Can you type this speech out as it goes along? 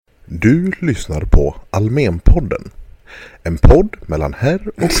Du lyssnar på Almenpodden. En podd mellan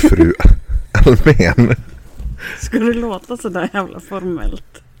herr och fru Almen. Ska du låta så där jävla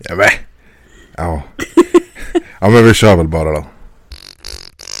formellt? Ja, men vi kör väl bara då.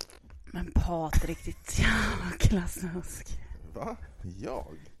 Men Patrik, ditt jävla snusk. Va?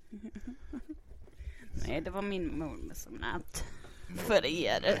 Jag? Nej, det var min mun som nät. För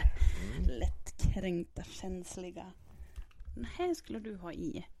er lättkränkta, känsliga. Den här skulle du ha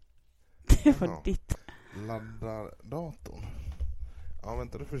i. Det var ditt. Laddar datorn. Ja,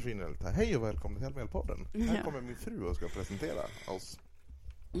 vänta, då försvinner det lite här. Hej och välkommen till Almenpodden. Här kommer min fru och ska presentera oss.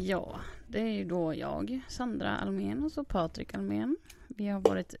 Ja, det är ju då jag, Sandra Almen, och så Patrik Almen. Vi har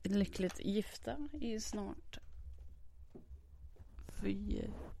varit lyckligt gifta i snart 4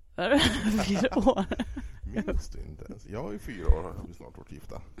 år. Minns du inte ens? Jag är 4 år och vi snart varit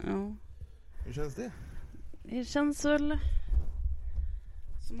gifta. Ja. Hur känns det? Det känns väl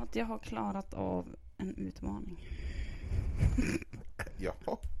som att jag har klarat av en utmaning.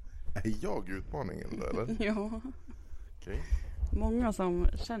 Jaha, är jag utmaningen då, eller? Ja. Okej. Många som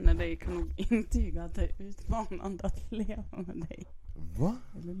känner dig kan nog intyga att det är utmanande att leva med dig. Va?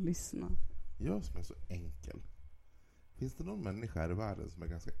 Eller lyssna. Jag som är så enkel. Finns det någon människa här i världen som är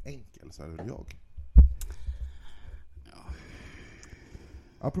ganska enkel så är det jag. Ja.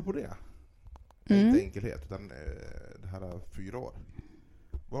 Apropå det. Inte enkelhet utan det här 4 år.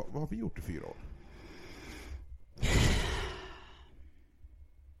 Vad har vi gjort i 4 år?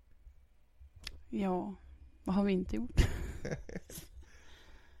 Ja, vad har vi inte gjort?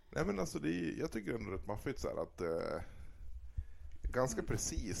 Nej, men alltså jag tycker ändå rätt maffigt så här att ganska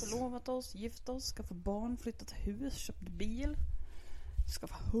precis. Förlovat oss, gift oss, skaffat barn, flyttat hus, köpt bil,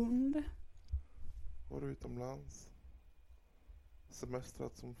 skaffat hund. Var du utomlands?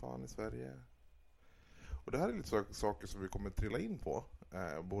 Semestrat som fan i Sverige. Och det här är lite saker som vi kommer trilla in på.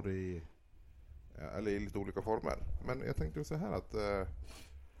 Både i lite olika former. Men jag tänkte så här att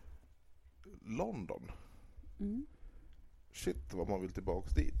London. Shit vad man vill tillbaka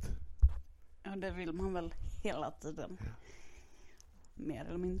dit. Ja, det vill man väl hela tiden. Mer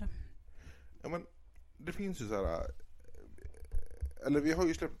eller mindre. Ja, men det finns ju så här. Eller vi har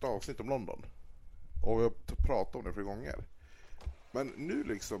ju släppt ett avsnitt om London. Och vi har pratat om det flera gånger. Men nu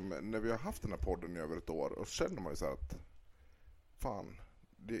liksom, när vi har haft den här podden i över ett år, och så känner man ju så här att fan,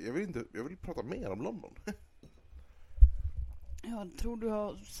 jag vill prata mer om London. Jag tror du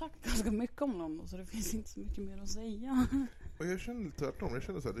har sagt ganska mycket om London, så det finns inte så mycket mer att säga. Och jag känner lite tvärtom. Jag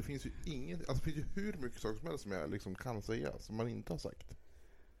känner så här, det finns ju inget, alltså det finns ju hur mycket saker som helst som jag liksom kan säga, som man inte har sagt.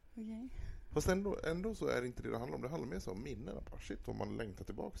 Okej. Fast ändå så är det inte det handlar om. Det handlar mer så om minnena. Bara shit vad man längtar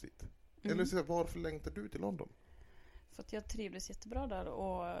tillbaka dit. Eller så här, varför längtar du till London? För att jag trivdes jättebra där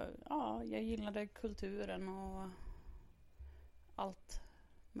och ja, jag gillade kulturen och allt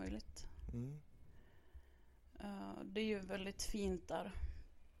möjligt. Det är ju väldigt fint där.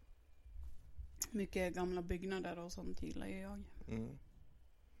 Mycket gamla byggnader och sånt gillar ju jag.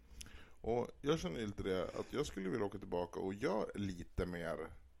 Och jag känner lite det att jag skulle vilja åka tillbaka och göra lite mer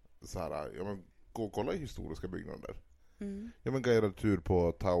så här, ja men gå och kolla i historiska byggnader. Ja men guidad tur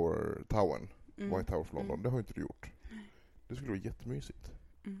på Towern, White Tower of London, det har inte du gjort. Det skulle vara jättemysigt.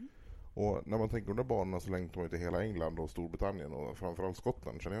 Och när man tänker på de där banorna så längtar man ju till hela England och Storbritannien och framförallt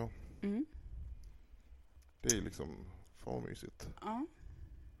Skottland, känner jag. Det är liksom fan mysigt. Ja.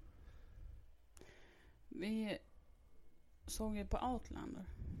 Vi såg ju på Outlander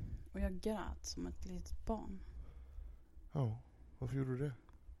och jag grät som ett litet barn. Ja, varför gjorde du det?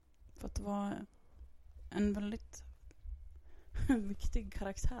 För att det var en väldigt viktig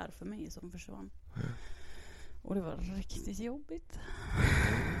karaktär för mig som försvann. Och det var riktigt jobbigt.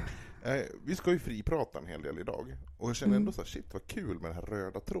 Vi ska ju friprata en hel del idag. Och jag känner ändå så här, shit vad kul med den här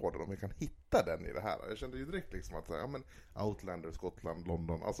röda tråden. Om vi kan hitta den i det här. Jag kände ju direkt liksom att ja, men Outlander, Skottland,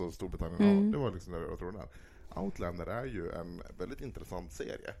 London, alltså Storbritannien. Ja, det var liksom den röda tråden här. Outlander är ju en väldigt intressant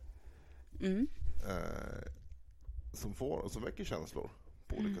serie. Som väcker känslor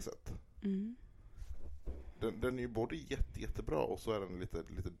på olika sätt. Den är ju både jättebra och så är den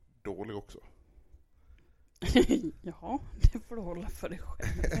lite dålig också. Ja, det får du hålla för dig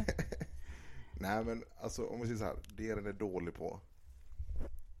själv. Nej men alltså om vi säger så här, det den är dålig på,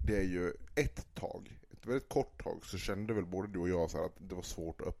 det är ju ett väldigt kort tag så kände väl både du och jag så här att det var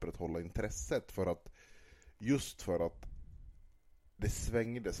svårt att upprätthålla intresset för att det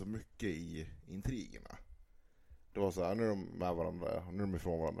svängde så mycket i intrigerna. Det var så här, nu är de med varandra, nu är de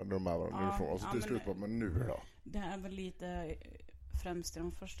ifrån varandra, nu är de med varandra, nu är de ifrån varandra. Och så till slut bara, men nu då? Det är väl lite främst i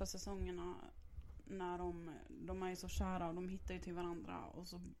de första säsongerna när de är ju så kära och de hittar ju till varandra och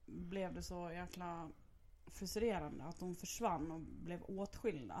så blev det så jäkla frustrerande att de försvann och blev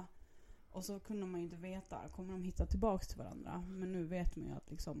åtskilda. Och så kunde man ju inte veta, kommer de hitta tillbaks till varandra? Men nu vet man ju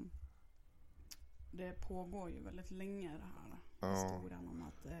att liksom det pågår ju väldigt länge det här historien om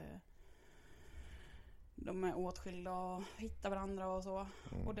att de är åtskilda och hittar varandra och så.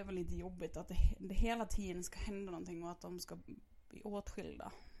 Och det är väl lite jobbigt att det hela tiden ska hända någonting och att de ska bli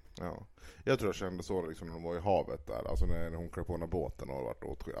åtskilda. Ja, jag tror jag kände så liksom när de var i havet där. Alltså när hon klev på den här båten och varit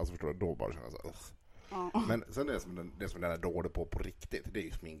åtskild. Alltså förstår du, då bara kände jag så här. Men sen det som den är dålig på riktigt, det är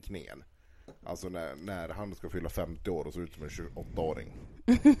ju sminkningen. Alltså när han ska fylla 50 år och ser ut som en 28-åring.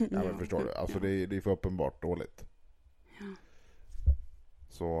 Ja, men förstår du? Alltså det är för uppenbart dåligt. Ja.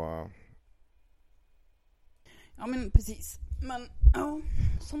 Så... Ja men precis. Men ja,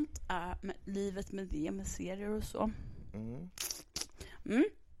 sånt är med livet med det, med serier och så.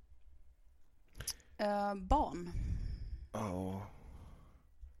 Barn. Ja.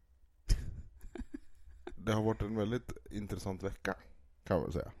 Det har varit en väldigt intressant vecka, kan man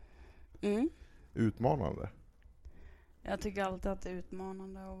väl säga. Utmanande. Jag tycker alltid att det är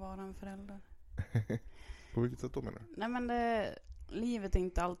utmanande att vara en förälder. På vilket sätt då menar du? Nej men livet är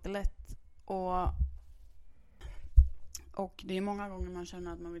inte alltid lätt. Och det är många gånger man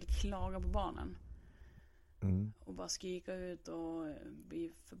känner att man vill klaga på barnen. Och bara skrika ut och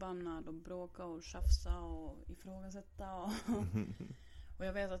bli förbannad och bråka och tjafsa och ifrågasätta. Och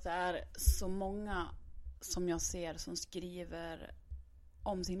jag vet att det är så många som jag ser som skriver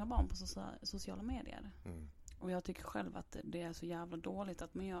om sina barn på sociala medier. Och jag tycker själv att det är så jävla dåligt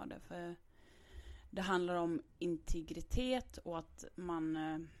att man gör det. För det handlar om integritet och att man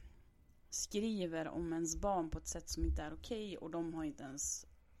skriver om ens barn på ett sätt som inte är okej. Och de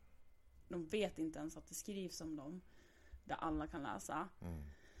vet inte ens att det skrivs om dem. Där alla kan läsa.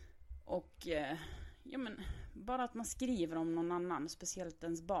 Och ja men bara att man skriver om någon annan, speciellt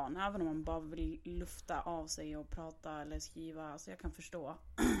ens barn, även om man bara vill lufta av sig och prata eller skriva, så jag kan förstå.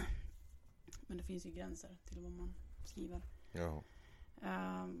 Men det finns ju gränser till vad man skriver. Ja.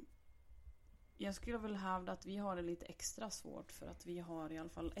 Jag skulle väl hävda att vi har det lite extra svårt för att vi har i alla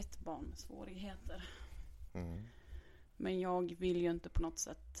fall ett barn med svårigheter. Men jag vill ju inte på något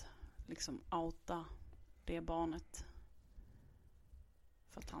sätt liksom outa det barnet.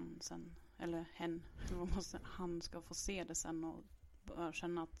 För att han sen, eller han ska få se det sen och börja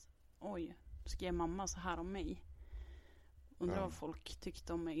känna att oj, skrev mamma så här om mig. Undrar vad folk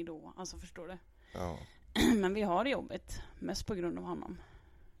tyckte om mig då. Alltså förstår du? Ja. Men vi har det jobbigt. Mest på grund av honom.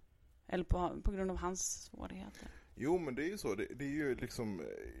 Eller på grund av hans svårigheter. Jo men det är ju så. Det är ju liksom,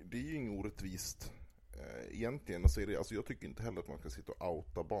 det är ju inget orättvist egentligen. Alltså jag tycker inte heller att man ska sitta och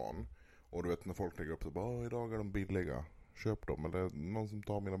outa barn. Och du vet när folk lägger upp så bara, idag är de billiga. Köp dem, eller någon som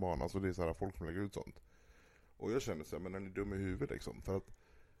tar mina barn. Alltså det är så här folk som lägger ut sånt. Och jag känner så här, men är ni dum i huvudet liksom? För att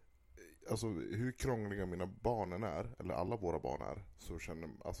alltså hur krångliga mina barnen är, eller alla våra barn är, så känner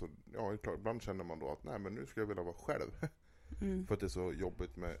alltså ja, ibland känner man då att nej men nu skulle jag vilja vara själv. För att det är så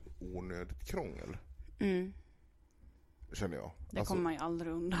jobbigt med onödigt krångel. Känner jag. Det kommer man ju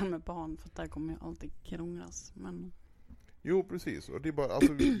aldrig undan med barn, för att där kommer ju alltid krånglas. Men... Jo, precis. Och det är bara,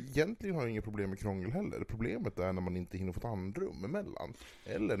 alltså, egentligen har jag inget problem med krångel heller. Problemet är när man inte hinner få ett andrum emellan.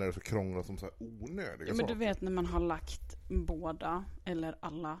 Eller när det så krånglar som så här onödiga saker. Men du vet när man har lagt båda, eller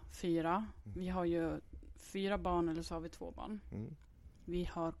alla 4. Vi har ju 4 barn, eller så har vi 2 barn. Vi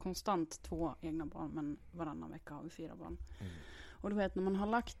har konstant 2 egna barn, men varannan vecka har vi 4 barn. Och du vet när man har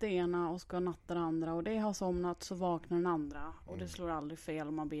lagt det ena och ska natta det andra och det har somnat, så vaknar den andra. Och det slår aldrig fel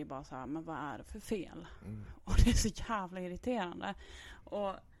och man blir bara så här, men vad är det för fel? Och det är så jävla irriterande.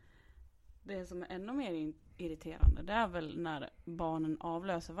 Och det som är ännu mer irriterande, det är väl när barnen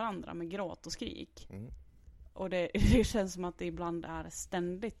avlöser varandra med gråt och skrik. Och det känns som att det ibland är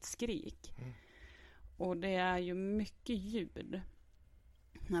ständigt skrik. Och det är ju mycket ljud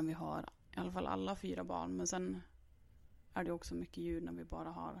när vi har i alla fall alla 4 barn. Men sen är det också mycket ljud när vi bara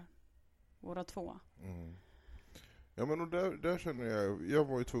har våra 2. Ja men och där känner jag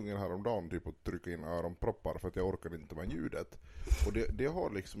var ju tvungen häromdagen typ att trycka in öronproppar för att jag orkade inte med ljudet. Och det har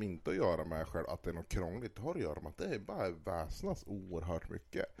liksom inte att göra med själv att det är något krångligt. Det har att göra med att det är bara väsnas oerhört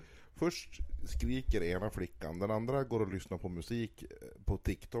mycket. Först skriker ena flickan, den andra går och lyssnar på musik på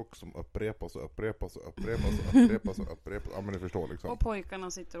TikTok som upprepas och upprepas och upprepas och upprepas och upprepas. Ja men ni förstår liksom. Och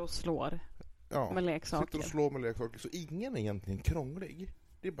pojkarna sitter och slår med leksaker. Sitter och slår med leksaker. Så ingen är egentligen krånglig.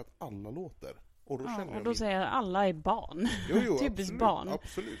 Det är bara att alla låter. Och då, och då säger alla är barn. Jo, typiskt absolut, barn.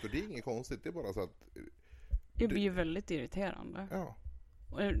 Absolut, och det är inget konstigt. Det är bara så att... Det blir ju väldigt irriterande. Ja.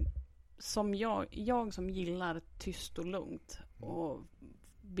 Som jag som gillar tyst och lugnt och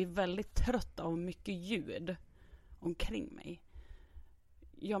blir väldigt trött av mycket ljud omkring mig.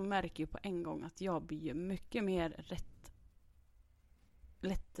 Jag märker ju på en gång att jag blir mycket mer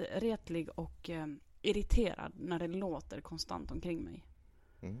lättretlig och irriterad när det låter konstant omkring mig.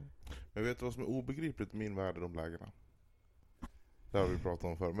 Men vet du vad som är obegripligt i min värld i de lägena? Det har vi pratat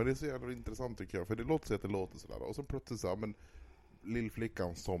om förr. Men det är så jävla intressant tycker jag. För det låter sig att det låter sådär. Och så plötsligt så här, men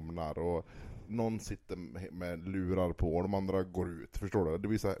lillflickan somnar och någon sitter med lurar på och de andra går ut. Förstår du? Det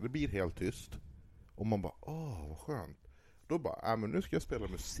blir, så här, det blir helt tyst. Och man bara, vad skönt. Då bara, men nu ska jag spela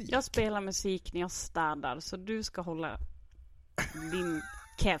musik. Jag spelar musik när jag städar. Så du ska hålla din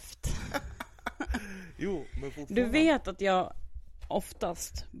käft. Jo, men fortfarande. Du vet att jag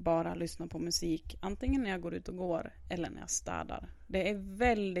oftast bara lyssnar på musik. Antingen när jag går ut och går eller när jag städar. Det är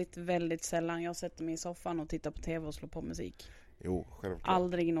väldigt, väldigt sällan jag sätter mig i soffan och tittar på tv och slår på musik. Jo, självklart.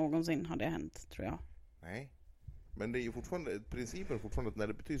 Aldrig någonsin har det hänt, tror jag. Nej. Men det är ju fortfarande, principen är fortfarande att när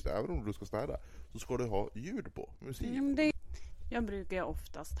det betyder, även om du ska städa, så ska du ha ljud på, musik. Jag brukar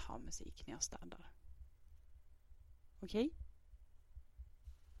oftast ha musik när jag städar. Okej?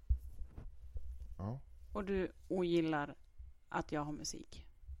 Ja. Och du ogillar att jag har musik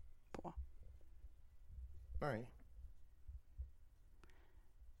på? Nej.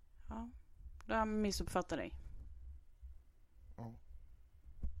 Ja, då har jag missuppfattat dig. Ja.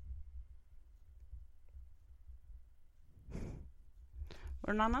 Var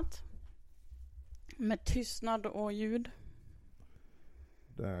det något annat? Med tystnad och ljud?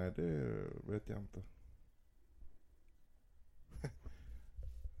 Nej, det vet jag inte.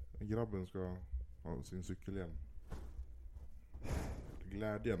 Grabben ska ha sin cykelhjälm.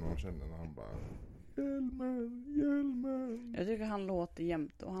 Glädjen man känner när han bara hjälmen. Jag tycker han låter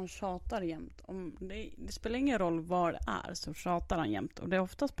jämt och han tjatar jämt. Om det spelar ingen roll vad det är så tjatar han jämt. Och det är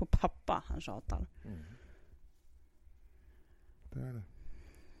oftast på pappa han tjatar. Det är det.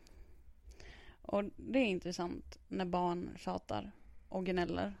 Och det är intressant när barn tjatar och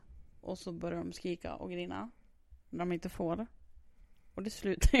gnäller. Och så börjar de skrika och grina när de inte får. Och det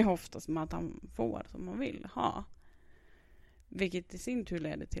slutar ju oftast med att han får som man vill ha. Vilket i sin tur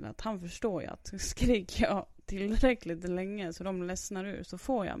leder till att han förstår ju att skriker jag tillräckligt länge så de ledsnar ur så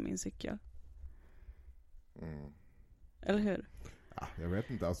får jag min cykel. Eller hur? Ja, jag vet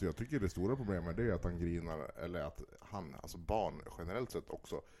inte, alltså jag tycker det stora problemet är att han grinar, eller att han, alltså barn generellt sett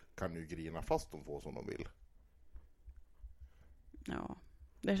också kan ju grina fast de får som de vill. Ja,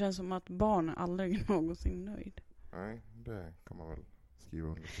 det känns som att barn är aldrig någonsin nöjd. Nej, det kan man väl skriva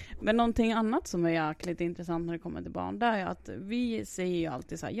under på. Men någonting annat som är jäkligt intressant när det kommer till barn, det är att vi säger ju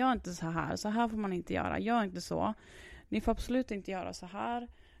alltid så här, gör inte så här får man inte göra, gör inte så. Ni får absolut inte göra så här,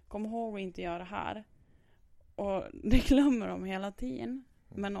 kom ihåg att inte göra det här. Och det glömmer de hela tiden.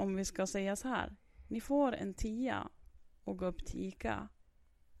 Men om vi ska säga så här, ni får en 10 och gå upp till ICA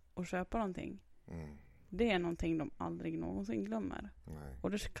och köpa någonting. Det är någonting de aldrig någonsin glömmer. Nej.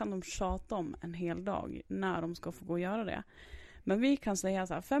 Och det kan de tjata om en hel dag när de ska få gå och göra det. Men vi kan säga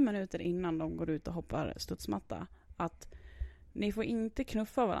så här 5 minuter innan de går ut och hoppar studsmatta att ni får inte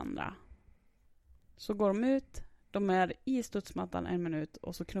knuffa varandra. Så går de ut, de är i studsmattan 1 minut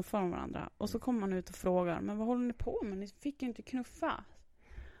och så knuffar de varandra. Och så kommer man ut och frågar, men vad håller ni på med? Ni fick ju inte knuffa.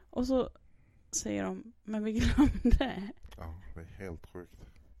 Och så säger de, men vi glömde. Ja, det är helt sjukt.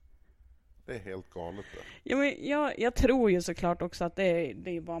 Det är helt galet det. Ja, men jag tror ju såklart också att det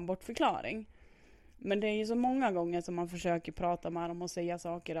är bara en bortförklaring. Men det är ju så många gånger som man försöker prata med dem och säga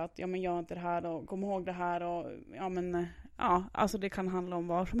saker att ja men gör inte det här och kom ihåg det här och ja men ja, alltså det kan handla om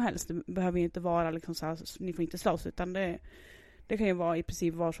vad som helst. Det behöver ju inte vara liksom så här, ni får inte slåss utan det kan ju vara i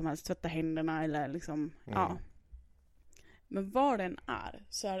princip vad som helst, tvätta händerna eller liksom ja. Men vad den är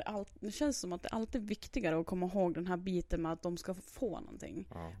så är det känns som att det är alltid viktigare att komma ihåg den här biten med att de ska få någonting.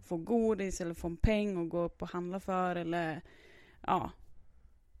 Ja. Få godis eller få en peng och gå upp och handla för eller ja.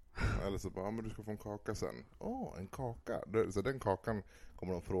 Eller så bara, men du ska få en kaka sen. En kaka. Så den kakan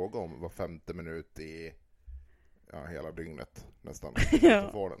kommer de fråga om var 5:e minut i hela dygnet nästan.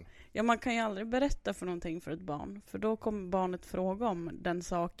 Får den. Ja, man kan ju aldrig berätta för någonting för ett barn. För då kommer barnet fråga om den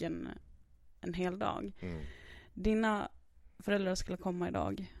saken en hel dag. Dina föräldrar skulle komma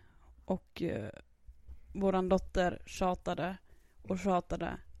idag. Och våran dotter tjatade och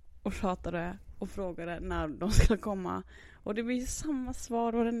tjatade och tjatade och frågade när de skulle komma. Och det blir samma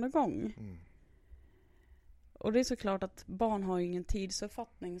svar varenda gång. Och det är såklart att barn har ju ingen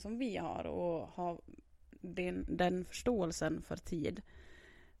tidsuppfattning som vi har. Och har den förståelsen för tid.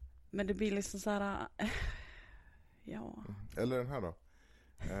 Men det blir liksom så här... ja. Eller den här då.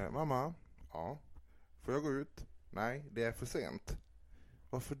 Mamma, ja. Får jag gå ut? Nej, det är för sent.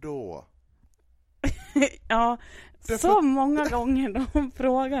 Varför då? Ja, så många gånger de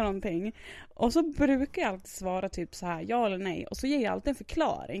frågar någonting. Och så brukar jag alltid svara typ så här, ja eller nej. Och så ger jag alltid en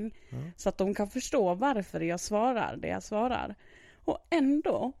förklaring. Så att de kan förstå varför jag svarar det jag svarar. Och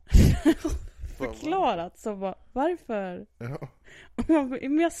ändå förklarat så bara, varför? Ja.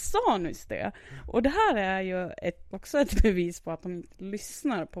 Men jag sa nyss det. Och det här är ju också ett bevis på att de inte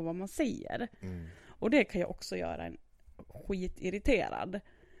lyssnar på vad man säger. Mm. Och det kan ju också göra en skitirriterad.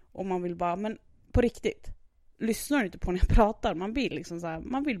 Och man vill bara, men på riktigt, lyssnar du inte på när jag pratar? Man vill liksom så här,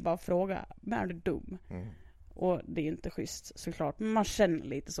 man vill bara fråga, men är du dum? Mm. Och det är inte schysst såklart. Men man känner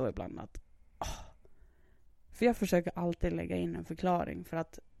lite så ibland att för jag försöker alltid lägga in en förklaring för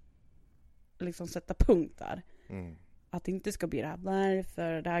att liksom sätta punkt där. Mm. Att det inte ska bli det här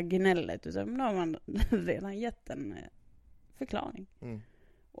varför det här gnället. Utan då har man redan gett en förklaring. Mm.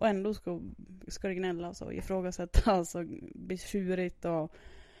 Och ändå ska det gnällas och ifrågasättas och bli tjurigt och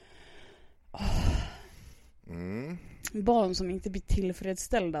barn som inte blir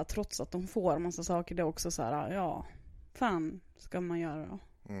tillfredsställda trots att de får en massa saker. Det är också så här, ja, fan ska man göra då?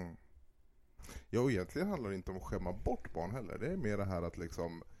 Mm. Ja, och egentligen handlar det inte om att skämma bort barn heller. Det är mer det här att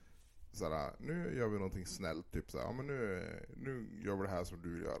liksom såhär, nu gör vi någonting snällt, typ såhär, ja, men nu gör vi det här som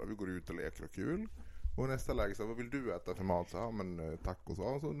du vill göra. Vi går ut och leker och kul. Och i nästa läge så, vad vill du äta för mat? Så, ja men tacos,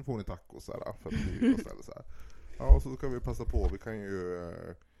 ja, så nu får ni tacos såhär, för att vi är snälla såhär. Ja, och så ska vi passa på, vi kan ju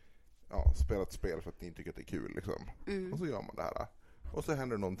spela ett spel för att ni tycker att det är kul liksom. Och så gör man det här. Och så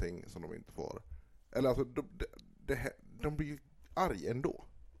händer någonting som de inte får. Eller alltså, de blir ju arg ändå.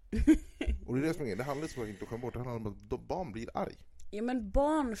 Och det är det som är, det handlar inte om att skämma bort, det handlar om att barn blir arg. Ja, men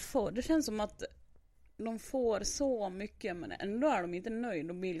barn får, det känns som att de får så mycket, men ändå är de inte nöjda.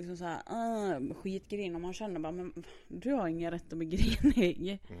 De blir liksom så här skitgrin, och man känner bara, men du har ingen rätt att bli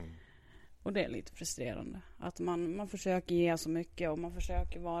grinig. Och det är lite frustrerande att man försöker ge så mycket och man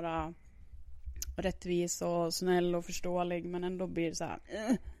försöker vara rättvis och snäll och förståelig, men ändå blir det så här.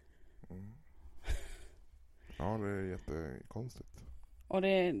 Ja, det är jättekonstigt. Och det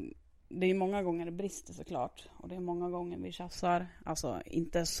är många gånger det brister såklart. Och det är många gånger vi tjafsar. Alltså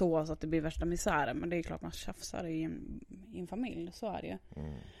inte så att det blir värsta misären. Men det är klart man tjafsar i en familj. Så är det ju.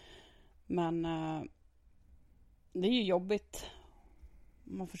 Men det är ju jobbigt.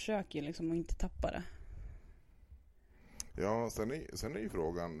 Man försöker liksom att inte tappa det. Ja, sen är ju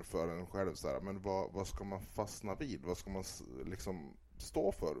frågan för en själv så här, men vad ska man fastna vid? Vad ska man liksom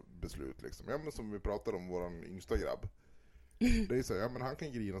stå för beslut liksom? Ja, men som vi pratade om våran yngsta grabb. Det är så, ja men han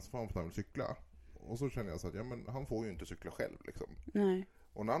kan grina så fan för att han vill cykla. Och så känner jag så att, ja men han får ju inte cykla själv liksom. Nej.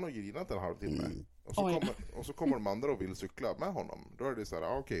 Och när han har grinat en halvtimme och så kommer de andra och vill cykla med honom, då är det så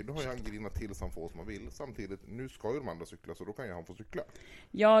här, okej, då har han grinat tills han får som han vill. Samtidigt, nu ska ju de andra cykla, så då kan ju han få cykla.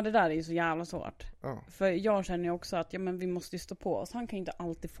 Ja, det där är ju så jävla svårt. Ja. För jag känner ju också att men vi måste ju stå på oss. Han kan ju inte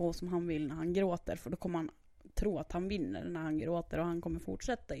alltid få som han vill när han gråter, för då kommer han tro att han vinner när han gråter, och han kommer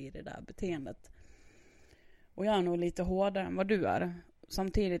fortsätta i det där beteendet. Och jag är nog lite hårdare än vad du är.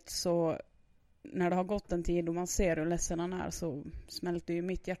 Samtidigt så, när det har gått en tid och man ser hur ledsen han är, så smälter ju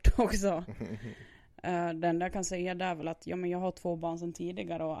mitt hjärta också. Det enda jag kan säga är väl att jag har 2 barn sedan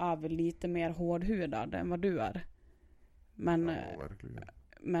tidigare och är väl lite mer hårdhudad än vad du är. Men, ja, verkligen.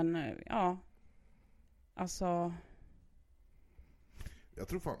 Men ja, alltså... Jag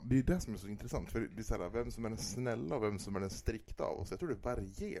tror fan, det är det som är så intressant. För det är så här, vem som är den snälla och vem som är den strikta av oss. Jag tror det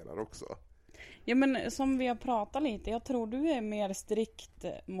varierar också. Ja, men som vi har pratat lite, jag tror du är mer strikt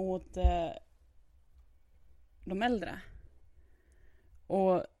mot de äldre.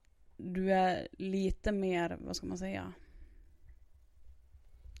 Och du är lite mer, vad ska man säga?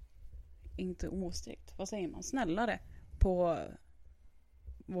 Inte ostrikt, vad säger man? Snällare på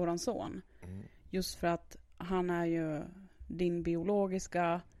våran son. Just för att han är ju din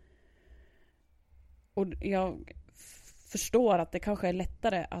biologiska. Och jag förstår att det kanske är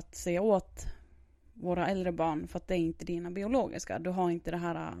lättare att säga åt våra äldre barn, för att det är inte dina biologiska. Du har inte det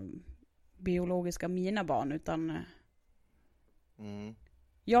här biologiska mina barn, utan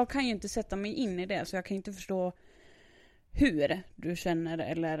jag kan ju inte sätta mig in i det, så jag kan inte förstå hur du känner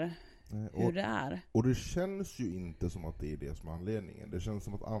eller hur det är. Och det känns ju inte som att det är det som är anledningen. Det känns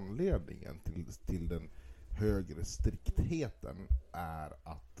som att anledningen till den högre striktheten är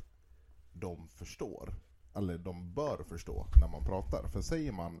att de förstår. Eller de bör förstå när man pratar. För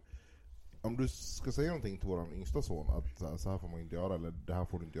säger man, om du ska säga någonting till våran yngsta son, att så här får man inte göra, eller det här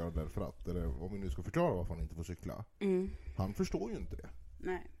får du inte göra därför att, eller om vi nu ska förklara varför han inte får cykla. Han förstår ju inte det.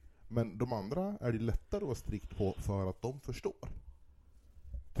 Nej. Men de andra är det lättare att vara strikt på för att de förstår.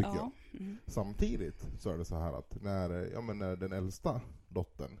 Tycker jag. Samtidigt så är det så här att när den äldsta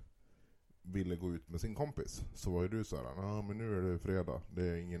dottern ville gå ut med sin kompis, så var ju du så här, men nu är det fredag, det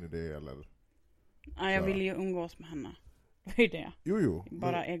är ingen idé, eller... Ja, jag vill ju umgås med henne. Det är det. Jo.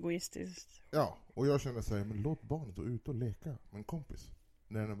 Bara egoistiskt. Ja, och jag känner så här, men låt barnet gå ut och leka med en kompis.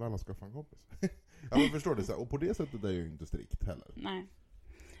 när den väl har skaffat en kompis. Ja, men förstår du så här, och på det sättet är jag ju inte strikt heller.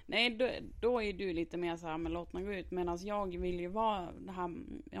 Nej, då är du lite mer så här, men låt mig gå ut. Medan jag vill ju vara det här,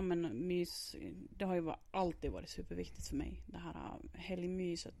 ja men mys, det har ju alltid varit superviktigt för mig. Det här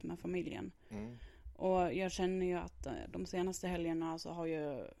helgmyset med familjen. Mm. Och jag känner ju att de senaste helgerna så har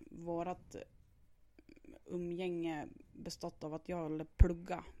ju vårat umgänge bestått av att jag vill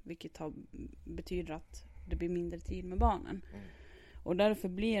plugga. Vilket betyder att det blir mindre tid med barnen. Mm. Och därför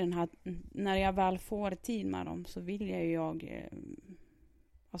blir den här, när jag väl får tid med dem så vill jag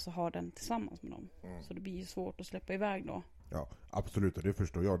alltså ha den tillsammans med dem. Mm. Så det blir svårt att släppa iväg då. Ja, absolut, och det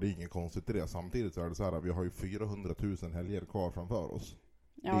förstår jag. Det är inget konstigt i det. Samtidigt så är det så här att vi har ju 400 000 helger kvar framför oss.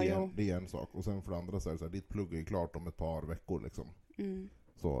 Ja, det är en sak. Och sen för det andra så är det så här, ditt plugg är klart om ett par veckor liksom. Mm.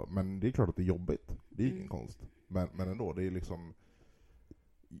 Så, men det är klart att det är jobbigt. Det är ingen konst. Men ändå, det är liksom...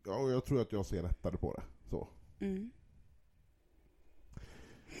 Ja, jag tror att jag ser lättare på det. Så. Mm.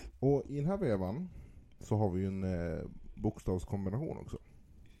 Och i den här vevan så har vi ju en bokstavskombination också.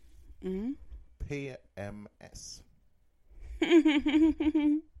 Mm. PMS.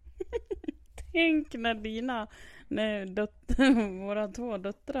 Tänk när våra 2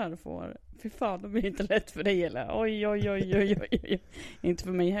 döttrar får. Fy fan, det blir inte lätt för dig eller? Oj. Inte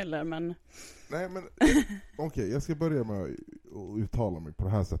för mig heller, men... Nej, men okej, jag ska börja med att uttala mig på det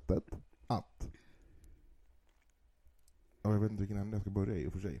här sättet. Att... Ja, jag vet inte vilken ände jag ska börja i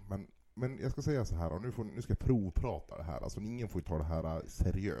och för sig. Men jag ska säga så här, och nu ska jag provprata det här. Alltså ingen får ju ta det här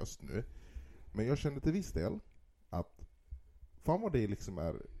seriöst nu. Men jag kände till viss del att fan vad det liksom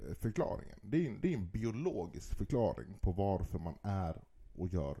är förklaringen. Det är en biologisk förklaring på varför man är och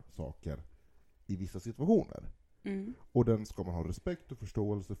gör saker i vissa situationer. Mm. Och den ska man ha respekt och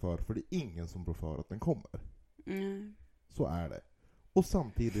förståelse för det är ingen som rår för att den kommer. Mm. Så är det. Och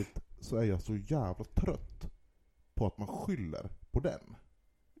samtidigt så är jag så jävla trött på att man skyller på den.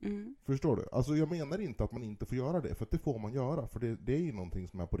 Mm. Förstår du? Alltså jag menar inte att man inte får göra det, för att det får man göra, för det är ju någonting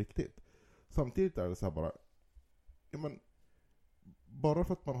som är på riktigt. Samtidigt är det så här bara, ja men bara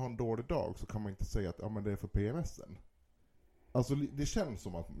för att man har en dålig dag så kan man inte säga att ja men det är för PMSen. Alltså det känns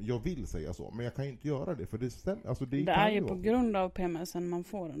som att jag vill säga så, men jag kan inte göra det, för det stämmer. Alltså, det är ju på grund av PMSen man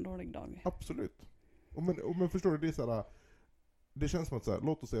får en dålig dag. Absolut. Men förstår du, det är så här, det känns som att så här,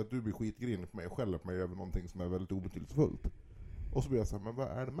 låt oss säga att du blir skitgrinig på mig och skäller på mig över någonting som är väldigt obetydelsefullt. Och så blir jag så här, men vad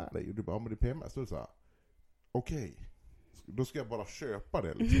är det med dig? Och du bara, ja men det är PMS. Så är det så här, okej. Då ska jag bara köpa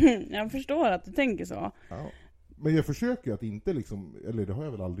det liksom. Jag förstår att du tänker så. Ja. Men jag försöker att inte liksom, eller det har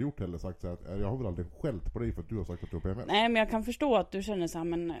jag väl aldrig gjort heller, sagt så att jag har väl aldrig skällt på dig för att du har sagt att du har PMS. Nej, men jag kan förstå att du känner så här,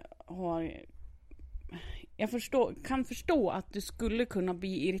 men kan förstå att du skulle kunna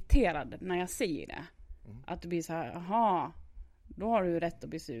bli irriterad när jag säger det. Mm. Att du blir så här, aha, då har du rätt att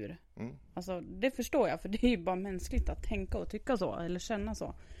bli sur. Mm. Alltså det förstår jag, för det är ju bara mänskligt att tänka och tycka så, eller känna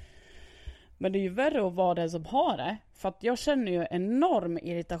så. Men det är ju värre att vara den som har det. För att jag känner ju enorm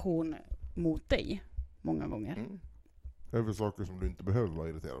irritation mot dig många gånger. Mm. Det är väl saker som du inte behöver vara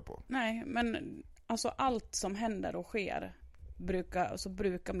irriterad på. Nej, men alltså allt som händer och sker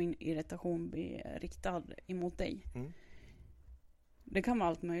brukar min irritation bli riktad emot dig. Mm. Det kan vara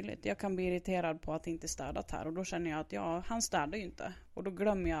allt möjligt. Jag kan bli irriterad på att inte städat här. Och då känner jag att han städar ju inte. Och då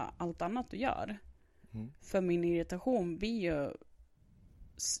glömmer jag allt annat du gör. Mm. För min irritation blir ju...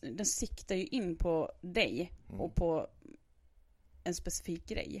 Den siktar ju in på dig. Mm. Och på en specifik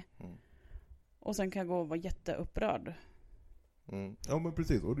grej. Mm. Och sen kan jag gå och vara jätteupprörd. Mm. Ja men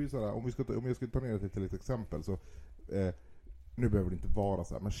precis. Och det är så här, om jag ska ta ner det till ett exempel så... nu behöver det inte vara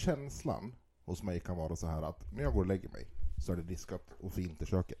så här. Men känslan hos mig kan vara så här att när jag går och lägger mig så är det diskat och fint i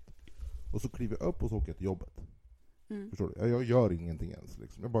köket. Och så kliver jag upp och så åker jag till jobbet. Mm. Förstår du? Jag gör ingenting ens.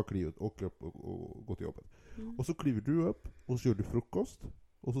 Liksom. Jag bara åker upp och går till jobbet. Mm. Och så kliver du upp och så gör du frukost.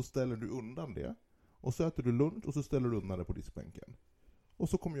 Och så ställer du undan det. Och så äter du lunch och så ställer du undan det på diskbänken. Och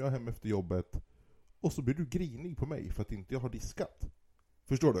så kommer jag hem efter jobbet. Och så blir du grinig på mig för att inte jag har diskat.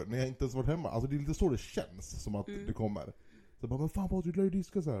 Förstår du? När jag inte ens varit hemma. Alltså det är lite så det känns som att det kommer. Så bara, men fan vad du lär ju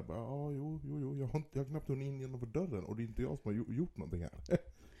diska så här. Ja, jo. Jag har knappt hunnit in genom för dörren. Och det är inte jag som har gjort någonting här.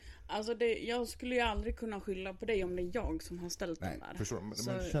 Alltså jag skulle ju aldrig kunna skylla på dig om det är jag som har ställt den där. Förstår,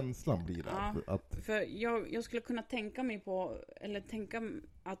 men känslan blir där. Ja, för jag skulle kunna tänka mig på, eller tänka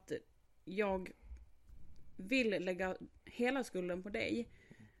att jag vill lägga hela skulden på dig.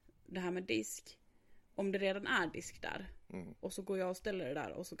 Det här med disk. Om det redan är disk där. Mm. Och så går jag och ställer det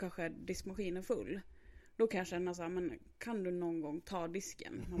där. Och så kanske diskmaskinen är full. Då kan jag känna så här, men kan du någon gång ta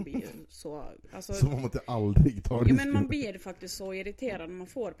disken? Man blir ju så... Alltså, som om att jag aldrig tar disken. Ja, men man blir faktiskt så irriterad när man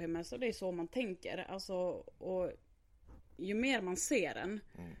får PMS. Och det är så man tänker. Alltså, och ju mer man ser den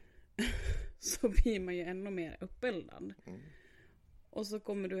så blir man ju ännu mer uppeldad. Mm. Och så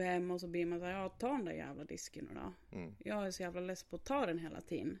kommer du hem och så blir man så här, ja, ta den där jävla disken nu då. Jag är så jävla less på att ta den hela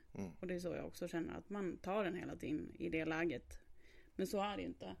tiden. Och det är så jag också känner, att man tar den hela tiden i det läget. Men så är det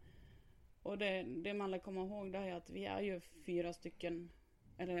inte. Och det man lär komma ihåg, det är att vi är ju 4 stycken.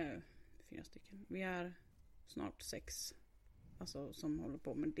 Vi är snart 6. Alltså som håller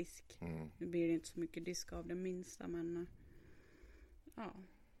på med disk. Nu blir det inte så mycket disk av det minsta, men ja.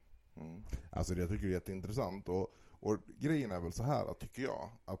 Alltså jag tycker det är jätteintressant. Och grejen är väl så här, att tycker jag,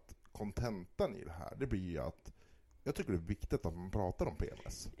 att kontentan i det här, det blir ju att jag tycker det är viktigt att man pratar om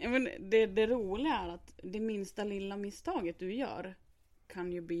PMS. Ja, men det roliga är att det minsta lilla misstaget du gör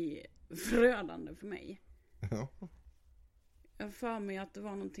kan ju bli förödande för mig. Ja. Jag för mig att det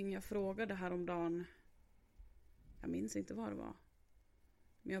var någonting jag frågade häromdagen. Jag minns inte vad det var.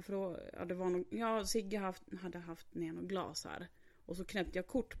 Men jag frågade, ja, det var nog, ja, Sigge hade haft ner något glas här. Och så knäppte jag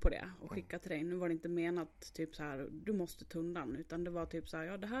kort på det och skickade till dig. Nu var det inte menat typ så här, du måste tundan. Utan det var typ så här,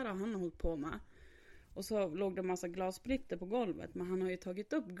 ja, det här har han hållit på med. Och så låg det en massa glassplitter på golvet. Men han har ju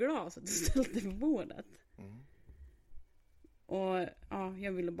tagit upp glaset och ställt det på bordet. Och ja,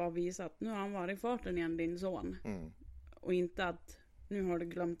 jag ville bara visa att nu har han varit i farten igen, din son. Och inte att nu har du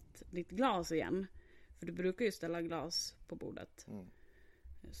glömt ditt glas igen. För du brukar ju ställa glas på bordet.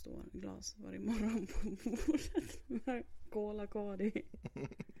 Det står glas varje morgon på bordet. Med kola kvar i.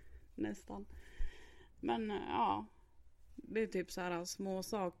 Nästan. Men ja. Det är typ så här små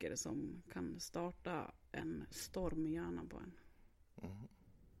saker som kan starta en storm i hjärnan på en.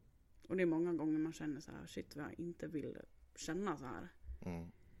 Och det är många gånger man känner så här, shit, vad jag inte vill känna så här.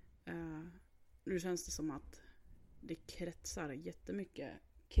 Nu känns det som att det kretsar jättemycket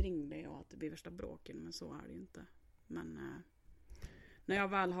kring det och att det blir värsta bråken, men så är det inte. Men när jag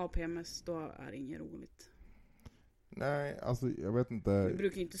väl har PMS, då är det inget roligt. Nej, alltså jag vet inte. Vi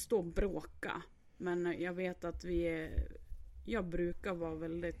brukar inte stå och bråka, men jag vet att jag brukar vara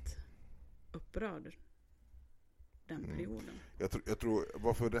väldigt upprörd den perioden. Jag tror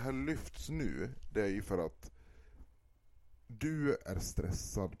varför det här lyfts nu, det är ju för att du är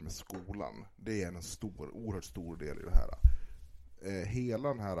stressad med skolan. Det är en oerhört stor del i det här. Hela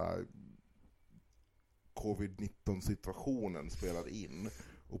den här covid-19-situationen spelar in.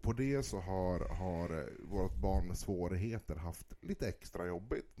 Och på det så har vårt barn med svårigheter haft lite extra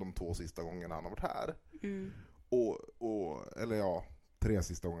jobbigt de 2 sista gångerna han har varit här. Eller ja, 3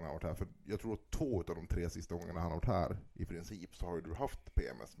 sista gångerna han har varit här. För jag tror att 2 av de 3 sista gångerna han har varit här i princip så har ju du haft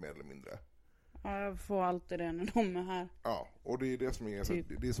PMS mer eller mindre. Ja, jag får alltid det när de är här. Ja, och det är det som är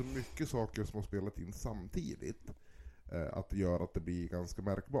typ. Det är så mycket saker som har spelat in samtidigt att det gör att det blir ganska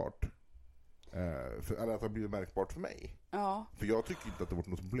märkbart. Eller att det blir märkbart för mig. Ja. För jag tycker inte att det varit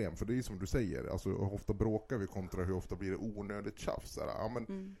något problem. För det är som du säger, alltså hur ofta bråkar vi kontra hur ofta blir det onödigt tjafs.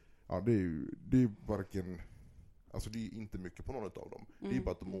 Ja, det är varken, alltså det är inte mycket på någon av dem. Det är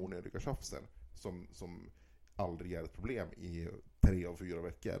bara att de onödiga tjafsen som aldrig är ett problem i 3 av 4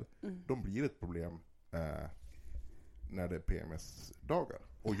 veckor. De blir ett problem när det är PMS-dagar.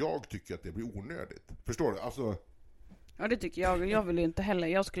 Och jag tycker att det blir onödigt. Förstår du? Alltså. Ja, det tycker jag. Jag vill ju inte heller.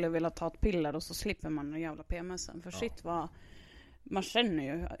 Jag skulle vilja ta ett piller och så slipper man den jävla PMSen. För shit vad. Man känner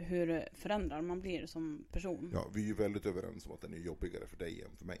ju hur förändrad man blir som person. Ja, vi är ju väldigt överens om att den är jobbigare för dig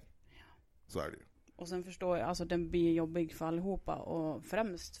än för mig. Ja. Så är det ju. Och sen förstår jag, alltså den blir jobbig för allihopa. Och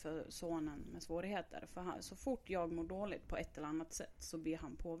främst för sonen med svårigheter. För så fort jag mår dåligt på ett eller annat sätt så blir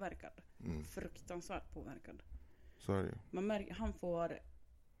han påverkad. Fruktansvärt påverkad. Så är det ju. Man märker, han får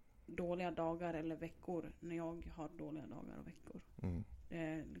dåliga dagar eller veckor när jag har dåliga dagar och veckor.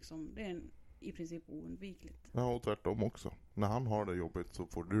 Det är i princip oundvikligt. Ja, och tvärtom också. När han har det jobbigt så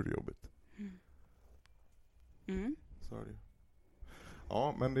får du det jobbigt. Så är det.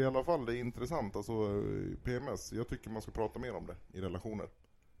 Ja, men det är i alla fall det är intressant. Alltså PMS, jag tycker man ska prata mer om det i relationer.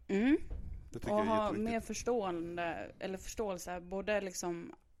 Det tycker och jag är ha mer förståelse både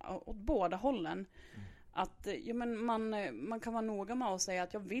liksom åt båda hållen. Att men man kan vara noga med att säga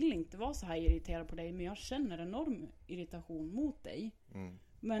att jag vill inte vara så här irriterad på dig, men jag känner enorm irritation mot dig.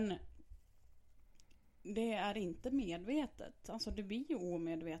 Men det är inte medvetet. Alltså det blir ju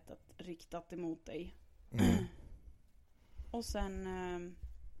omedvetet riktat emot dig. Och sen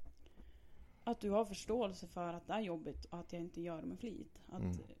att du har förståelse för att det är jobbigt och att jag inte gör det med flit.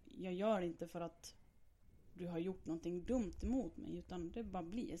 Att jag gör det inte för att du har gjort någonting dumt emot mig, utan det bara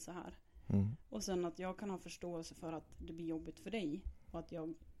blir så här. Och sen att jag kan ha förståelse för att det blir jobbigt för dig och att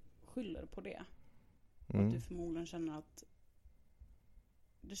jag skyller på det. Och att du förmodligen känner att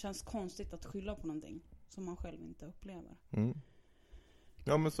det känns konstigt att skylla på någonting som man själv inte upplever.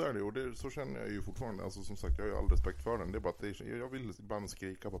 Ja, men så är det, och så känner jag ju fortfarande. Alltså som sagt, jag har ju all respekt för den. Det är bara att jag vill ibland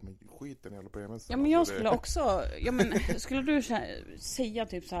skrika på att man skit den jävla PMS. Ja, men jag alltså, skulle också, ja men skulle du säga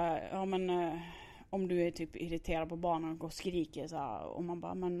typ så här, ja men om du är typ irriterad på barnen och går och skriker så här, och man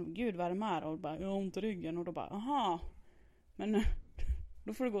bara, men gud vad är det med? Och bara, jag har ont i ryggen, och då bara, aha, men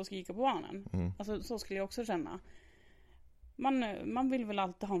då får du gå och skrika på barnen. Alltså så skulle jag också känna. Man vill väl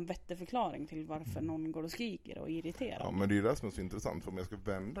alltid ha en vettig förklaring till varför någon går och skriker och irriterar. Ja, men det är ju det som är så intressant. För om jag ska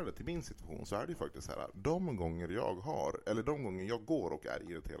vända det till min situation, så är det ju faktiskt så här. De gånger jag går och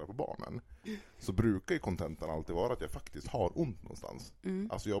är irriterad på barnen, så brukar ju kontentan alltid vara att jag faktiskt har ont någonstans.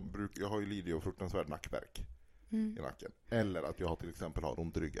 Alltså jag har ju lidit av fruktansvärd nackverk i nacken. Eller att jag till exempel har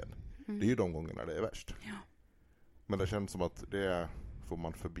ont i ryggen. Det är ju de gångerna det är värst. Ja. Men det känns som att det får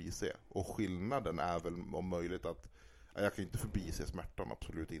man förbise. Och skillnaden är väl om möjligt att jag kan inte förbise smärtan,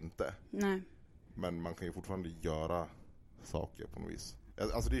 absolut inte. Nej. Men man kan ju fortfarande göra saker på något vis.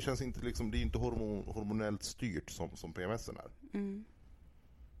 Alltså det känns inte liksom, det är inte hormonellt styrt som PMSen är.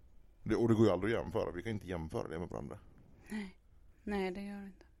 Och det går ju aldrig att jämföra. Vi kan inte jämföra det med varandra. Nej, det gör det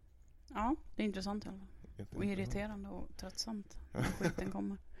inte. Ja, det är intressant i alla fall. Och irriterande och tröttsamt när skiten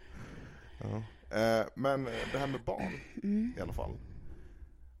kommer. Ja. Men det här med barn i alla fall.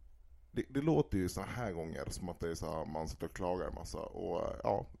 Det låter ju så här gånger som att det är så här, man sitter och klagar en massa. Och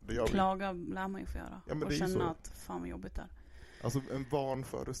ja, det gör klaga lär man ju få göra. Ja, och känna att fan vad jobbigt det är. Alltså en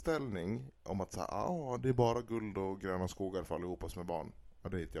vanföreställning om att så här, det är bara guld och gröna skogar för allihopa som är barn. Ja,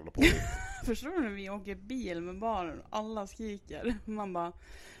 det är ett jävla påhitt. Förstår du när vi åker bil med barn och alla skriker? Man bara...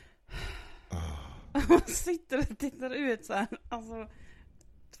 Man sitter och tittar ut så här. Alltså,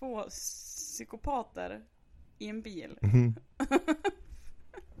 2 psykopater i en bil.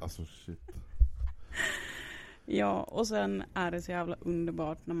 Alltså shit. Ja, och sen är det så jävla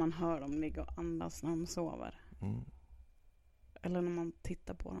underbart när man hör dem ligga och andas när de sover. Eller när man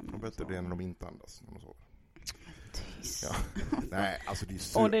tittar på dem. Jag vet det när de inte andas när de sover. Tyst. Ja. Nej, alltså det är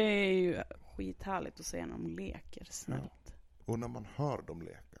så... Och det är ju skithärligt att se när de leker snällt. Ja. Och när man hör dem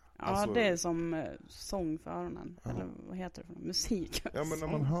leka. Ja, alltså... det är som sång för öronen. Ja. Eller vad heter det för musik? Ja, men när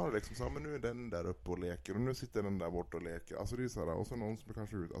man hör liksom så här, men nu är den där uppe och leker och nu sitter den där borta och leker. Alltså det är så här, och så någon som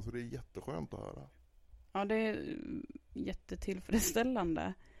kanske ut. Alltså det är jätteskönt att höra. Ja, det är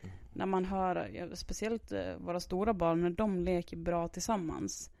jättetillfredsställande när man hör, speciellt våra stora barn, när de leker bra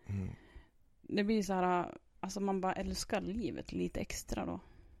tillsammans. Det blir så här, alltså man bara älskar livet lite extra då.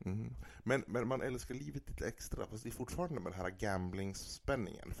 Men man älskar livet lite extra, fast det är fortfarande med den här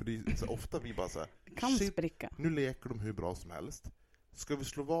gamblingsspänningen. För det är så ofta vi bara så här, kan spricka. Nu leker de hur bra som helst. Ska vi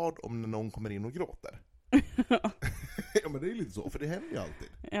slå vad om när någon kommer in och gråter? Ja, men det är lite så, för det händer ju alltid.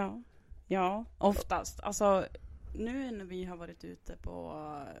 Ja, oftast. Alltså, nu när vi har varit ute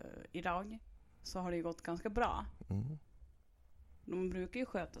idag så har det ju gått ganska bra. De brukar ju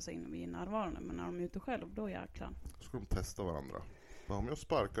sköta sig när vi är närvarande, men när de är ute själv, då jäklar. Ska de testa varandra? Om jag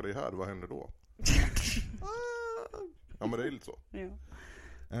sparkar dig här, vad händer då? Ja, men det är lite så. Ja.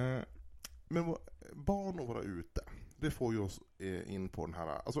 Men barn att vara ute, det får ju oss in på den här,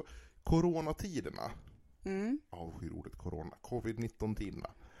 alltså coronatiderna. Avskyr ordet corona.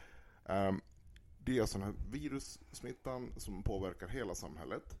 Covid-19-tiderna. Det är sån här virussmittan som påverkar hela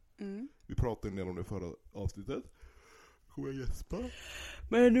samhället. Vi pratade en del om det förra avsnittet. Kommer jag gäspa?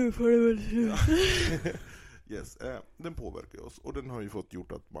 Men nu får du väl... Yes, den påverkar oss. Och den har ju fått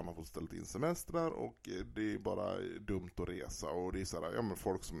gjort att man har fått ställt in semestrar. Och det är bara dumt att resa. Och det är så här, men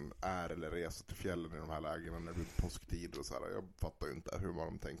folk som är eller reser till fjällen i de här lägena när det är påsktider och så här. Jag fattar ju inte hur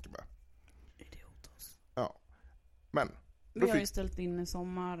man tänker med. Idiotos. Ja, men... Vi har ju ställt in en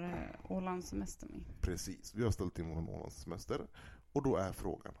Ålandssemester med. Precis, vi har ställt in vår Ålandssemester. Och då är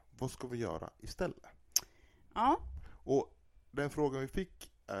frågan, vad ska vi göra istället? Ja. Och den frågan vi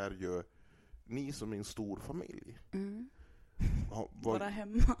fick är ju, ni som är en stor familj. Vara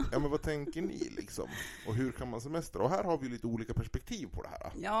hemma. Ja, men vad tänker ni liksom? Och hur kan man semestra? Och här har vi lite olika perspektiv på det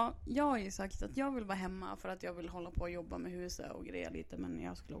här. Ja, jag har ju sagt att jag vill vara hemma för att jag vill hålla på och jobba med huset och greja lite. Men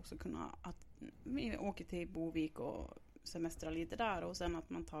jag skulle också kunna att vi åker till Bovik och semestra lite där. Och sen att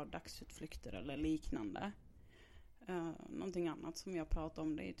man tar dagsutflykter eller liknande. Någonting annat som jag pratar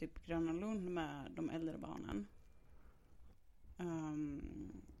om, det är typ Gröna Lund med de äldre barnen.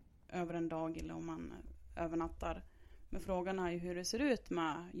 Över en dag eller om man övernattar. Men frågan är ju hur det ser ut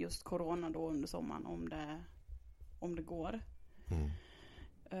med just corona då under sommaren, om det går.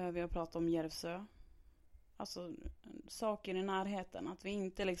 Vi har pratat om Järvsö. Alltså saker i närheten. Att vi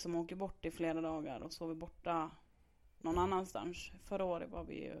inte liksom åker bort i flera dagar och sover borta någon annanstans. Förra året var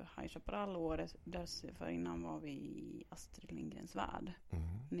vi i High Chaparral och året dessförinnan var vi i Astrid Lindgrens Värld.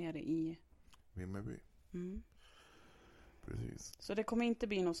 Nere i Vimmerby. Precis. Så det kommer inte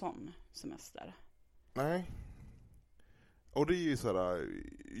bli någon sån semester. Nej. Och det är ju såhär,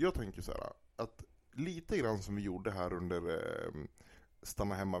 jag tänker såhär att lite grann som vi gjorde här under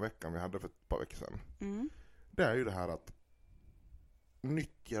stanna hemma-veckan vi hade för ett par veckor sedan. Mm. Det är ju det här att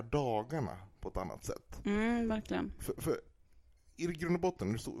nyttja dagarna på ett annat sätt. Verkligen. För i grund och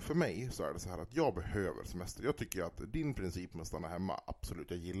botten, för mig så är det så här att jag behöver semester. Jag tycker att din princip med att stanna hemma,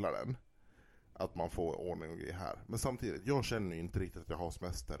 absolut, jag gillar den. Att man får ordning och grejer här. Men samtidigt, jag känner ju inte riktigt att jag har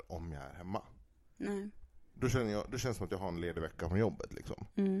semester om jag är hemma. Nej. Det känns som att jag har en ledig vecka från jobbet liksom.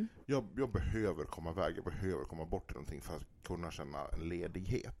 Jag behöver komma iväg, jag behöver komma bort till någonting för att kunna känna en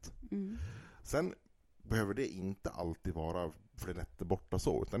ledighet. Sen behöver det inte alltid vara för nätter borta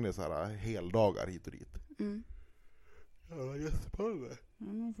så, utan det är så här heldagar hit och dit. Ja, jättespännande.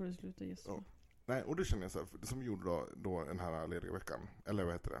 Ja, nu får du sluta gäspa. Ja. Nej, och det känner jag så här, det som vi gjorde då den här lediga veckan, eller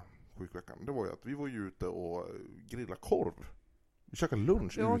vad heter det, sjukveckan, det var ju att vi var ju ute och grillade korv. Vi käkade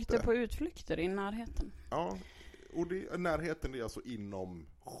lunch ute. Vi åkte på utflykter i närheten. Ja, och närheten är alltså inom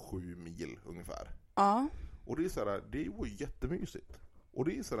 7 mil ungefär. Ja. Och det är så här, det var jättemysigt. Och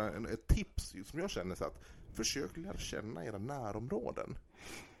det är så här ett tips som jag känner så att försök lära känna era närområden.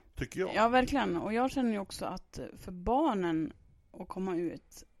 Tycker jag. Ja, verkligen. Och jag känner ju också att för barnen att komma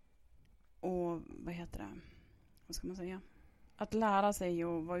ut och, vad ska man säga? Att lära sig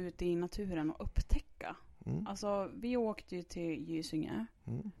att vara ute i naturen och upptäcka. Alltså, vi åkte ju till Gysinge,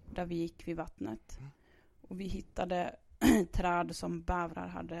 där vi gick vid vattnet. Och vi hittade träd som bävrar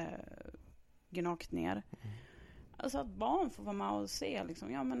hade gnagt ner. Alltså att barn får vara med och se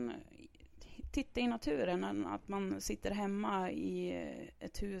liksom, ja men titta i naturen, än att man sitter hemma i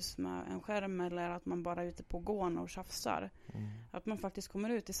ett hus med en skärm eller att man bara är ute på gården och tjafsar. Att man faktiskt kommer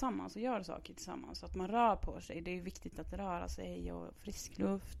ut tillsammans och gör saker tillsammans. Att man rör på sig. Det är viktigt att röra sig och frisk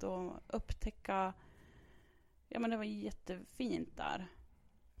luft och upptäcka. Ja, men det var jättefint där.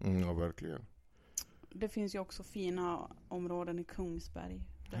 Ja, verkligen. Det finns ju också fina områden i Kungsberg.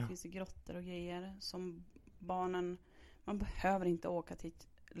 Där finns det grottor och grejer som barnen, man behöver inte åka till ett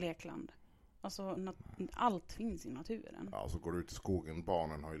lekland. Alltså allt finns i naturen. Ja, så går du ut i skogen.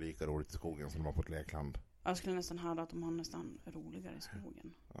 Barnen har ju lika roligt i skogen som de har på ett lekland. Jag skulle nästan höra att de har nästan roligare i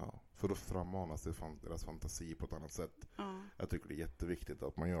skogen. Ja, för då frammanas deras fantasi på ett annat sätt. Ja. Jag tycker det är jätteviktigt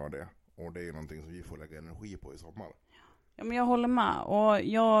att man gör det. Och det är någonting som vi får lägga energi på i sommar. Ja, men jag håller med. Och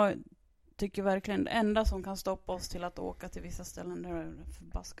jag tycker verkligen det enda som kan stoppa oss till att åka till vissa ställen, det är den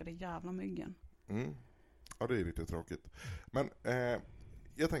förbaskade jävla myggen. Ja, det är riktigt tråkigt. Men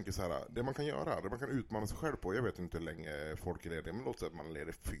jag tänker så här, det man kan göra, det man kan utmana sig själv på, jag vet inte hur länge folk är lediga, men låt säga att man är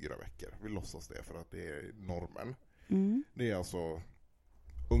ledig 4 veckor. Vi låtsas det för att det är normen. Det är alltså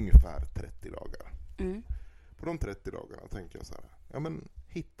ungefär 30 dagar. På de 30 dagarna tänker jag så här, ja men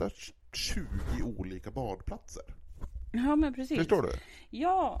hitta 20 olika badplatser. Ja, men precis. Förstår du?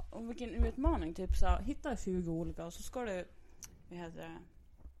 Ja, och vilken utmaning. Typ så här, hitta 20 olika och så ska du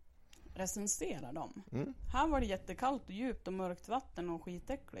recensera dem. Här var det jättekallt och djupt och mörkt vatten och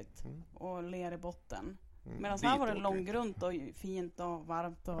skitäckligt. Och ler i botten. Medan här var det långgrunt och fint och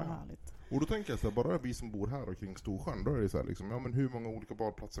varmt och härligt. Och då tänker jag så här, bara vi som bor här och kring Storsjön, då är det så här liksom, ja men hur många olika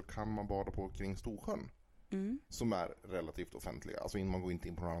badplatser kan man bada på kring Storsjön? Som är relativt offentliga, alltså innan man går inte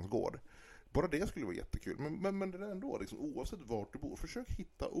in på någon annans gård. Bara det skulle vara jättekul. Men det är ändå, liksom, oavsett vart du bor, försök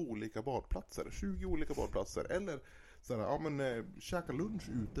hitta olika badplatser. 20 olika badplatser. Eller så här, ja men käka lunch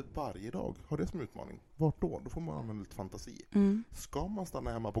ute varje dag. Har det som utmaning. Vart då? Då får man använda lite fantasi. Ska man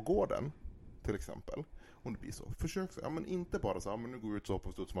stanna hemma på gården, till exempel, om det blir så, försök så, ja men inte bara så, ja men nu går vi ut så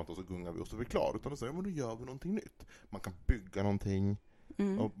på studsmatta och så gungar vi och så är vi klar. Utan så, ja men nu gör vi någonting nytt. Man kan bygga någonting.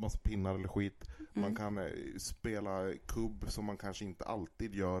 Och massa pinnar eller skit. Man kan spela kubb som man kanske inte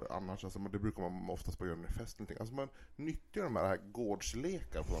alltid gör annars. Alltså, men det brukar man oftast bara göra under fest. Alltså, man nyttjar de här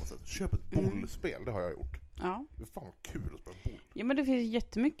gårdslekar på något sätt. Köp ett bollspel, det har jag gjort. Ja. Det är fan kul att spela boll. Ja, men det finns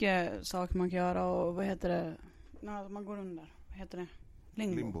jättemycket saker man kan göra. Och vad heter det? När man går under. Vad heter det?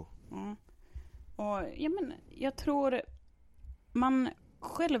 Limbo. Ja. Och ja, men jag tror man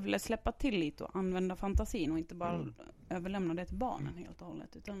själv vill släppa till lite och använda fantasin och inte bara överlämna det till barnen helt och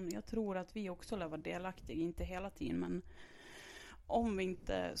hållet. Utan jag tror att vi också lär vara delaktiga, inte hela tiden, men om vi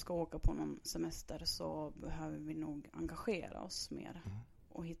inte ska åka på någon semester så behöver vi nog engagera oss mer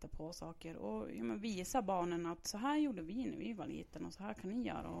och hitta på saker och ja, men visa barnen att så här gjorde vi när vi var liten och så här kan ni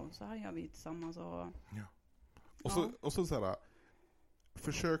göra och så här gör vi tillsammans. Och så här,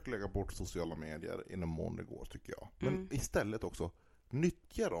 försök lägga bort sociala medier inom mån det går, tycker jag. Men istället också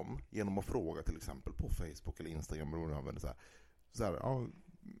nyttja dem genom att fråga till exempel på Facebook eller Instagram eller vad du använder så här, ja,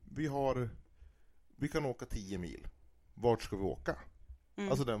 vi kan åka 10 mil. Vart ska vi åka?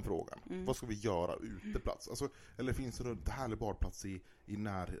 Alltså den frågan. Vad ska vi göra uteplats? Alltså, eller finns det någon härlig badplats i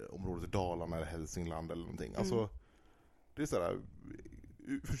närområdet Dalarna eller Hälsingland eller någonting? Alltså, det är sådär,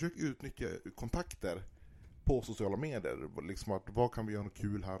 försök utnyttja kontakter på sociala medier. Liksom att, vad kan vi göra något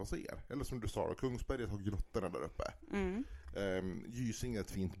kul här hos er? Eller som du sa, Kungsberget har grottorna där uppe. Gysinge är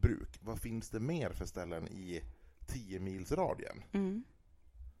ett fint bruk. Vad finns det mer för ställen i 10 mils radien?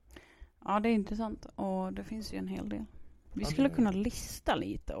 Ja, det är intressant. Och det finns ju en hel del. Vi skulle kunna lista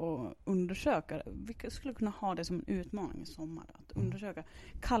lite och undersöka. Vi skulle kunna ha det som en utmaning i sommar. Att undersöka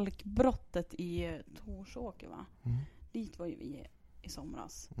kalkbrottet i Torsåker, va? Dit var ju vi i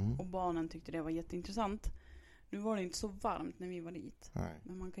somras. Och barnen tyckte det var jätteintressant. Nu var det inte så varmt när vi var dit. Nej.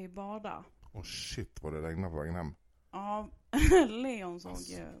 Men man kan ju bada. Shit vad det regnar på vägen hem. Ja, Leon såg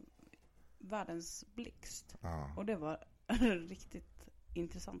världens blixt. Och det var riktigt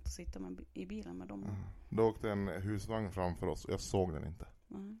intressant att sitta i bilen med dem. Då åkte en husvagn framför oss och jag såg den inte.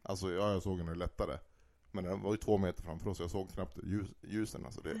 Alltså jag såg den lättare. Men den var ju 2 meter framför oss och jag såg knappt ljusen.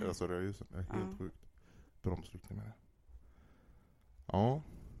 Alltså rödljusen. Det är helt sjukt. Bromsryckning med det. Ja.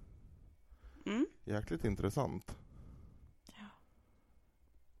 Jäkligt intressant. Ja.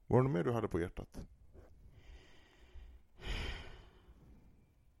 Var det något mer du hade på hjärtat?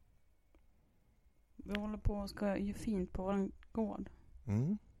 Vi håller på och ska göra fint på vår gård.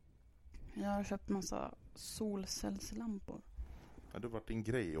 Jag har köpt massa solcellslampor. Ja, det har varit en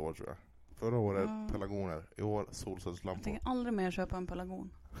grej i år tror jag. Förra året pelargoner, i år solcellslampor. Jag tänker aldrig mer köpa en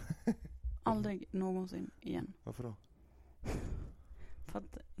pelargon. Aldrig någonsin igen. Varför då? För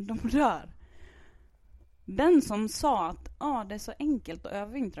att de rör. Den som sa att det är så enkelt att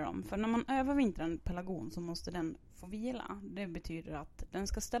övervintra dem. För när man övervintrar en pelargon så måste den få vila. Det betyder att den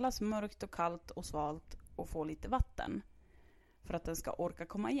ska ställas mörkt och kallt och svalt och få lite vatten. För att den ska orka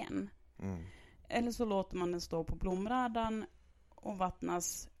komma igen. Eller så låter man den stå på blomradan och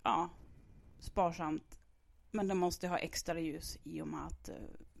vattnas sparsamt. Men den måste ha extra ljus i och med att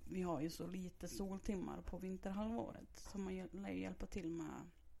vi har ju så lite soltimmar på vinterhalvåret. Så man lär ju hjälpa till med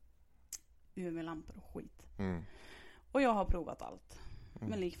UV-lampor och skit. Och jag har provat allt.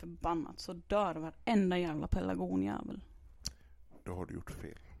 Men lik förbannat så dör varenda jävla pelargonjävel. Då har du gjort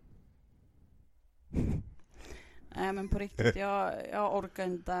fel. Nej men på riktigt, jag orkar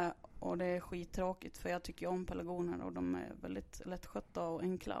inte och det är skittråkigt för jag tycker om pelargoner och de är väldigt lättskötta och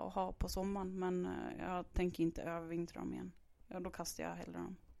enkla att ha på sommaren, men jag tänker inte övervintra dem igen. Ja, då kastar jag hellre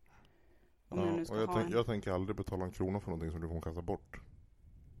dem. Jag tänker aldrig betala en krona för någonting som du kommer kasta bort.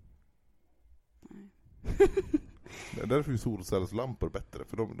 Nej. Det är därför är solcellslampor bättre,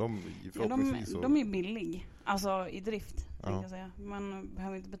 för de är billig. Alltså i drift, tänker jag säga. Man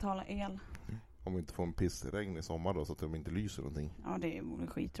behöver inte betala el. Om vi inte får en pissregn i sommar då, så att de inte lyser någonting. Ja, det vore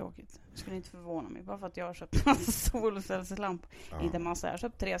skittråkigt. Det skulle inte förvåna mig. Bara för att jag har köpt massa solcellslampor. Inte massa, jag har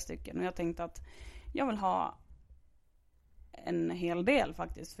köpt 3 stycken. Och jag tänkte att jag vill ha en hel del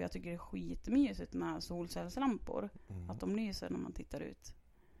faktiskt. För jag tycker det är skitmysigt med solcellslampor. Att de lyser när man tittar ut.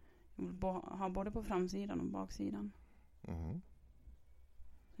 Jag vill ha både på framsidan och baksidan.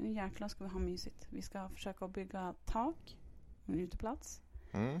 Nu jäklar ska vi ha mysigt. Vi ska försöka bygga tak. En uteplats.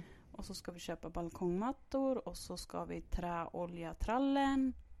 Och så ska vi köpa balkongmattor. Och så ska vi träolja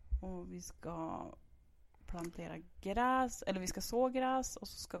trallen. Och vi ska plantera gräs. Eller vi ska så gräs. Och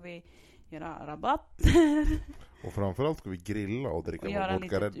så ska vi göra rabatter. Och framförallt ska vi grilla och dricka vodka Red Bull.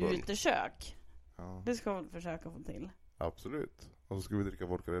 Och göra lite utekök. Ja. Det ska vi försöka få till. Absolut. Och så ska vi dricka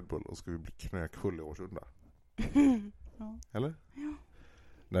vodka Red Bull. Och så ska vi bli knökfull i Årsunda. Ja. Eller? Ja.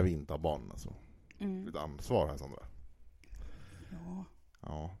 När vi inte har barn alltså. Lite ansvar här, Sandra. Ja.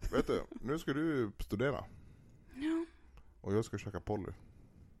 Ja, vet du, nu ska du studera. Ja. Och jag ska käka Polly.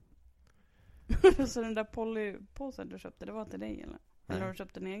 Så den där Polly-påsen du köpte, det var till dig eller? Eller har du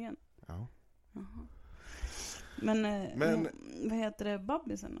köpt en egen? Ja. Jaha. Men vad heter det,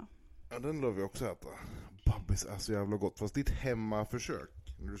 babbisen då? Ja, den lov vi också äta. Babbis är så jävla gott. Fast ditt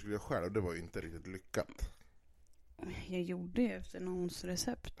hemmaförsök, när du skulle göra själv, det var ju inte riktigt lyckat. Jag gjorde ju efter någons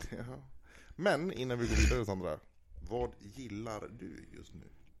recept. Ja. Men innan vi går vidare, Sandra, vad gillar du just nu?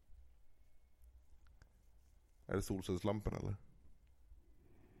 Är det solcellslampan eller?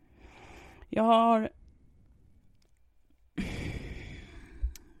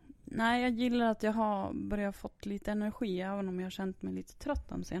 Nej, jag gillar att jag har börjat fått lite energi, även om jag har känt mig lite trött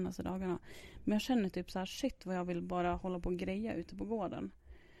de senaste dagarna. Men jag känner typ så här, shit vad jag vill bara hålla på och greja ute på gården.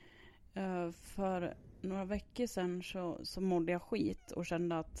 För några veckor sedan så mådde jag skit och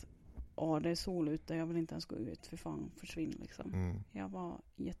kände att det är sol ute, jag vill inte ens gå ut, för fan, försvinn liksom. Jag var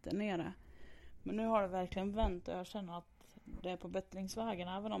jättenere. Men nu har det verkligen vänt och jag känner att det är på bättringsvägen.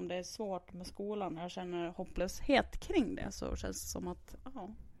 Även om det är svårt med skolan. Jag känner hopplöshet kring det. Så känns det som att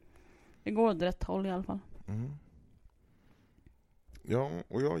det går åt rätt håll i alla fall. Mm. Ja,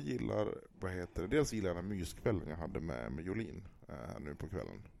 och jag gillar, dels gillar jag den här myskvällen jag hade med Jolin nu på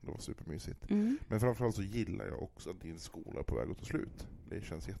kvällen. Det var supermysigt. Men framförallt så gillar jag också att din skola är på väg att ta slut. Det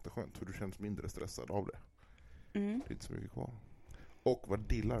känns jätteskönt, för du känns mindre stressad av det. Det är inte så mycket kvar. Och vad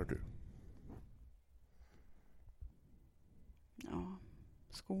dillar du? Ja,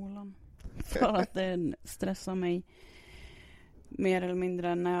 skolan. För att det stressar mig mer eller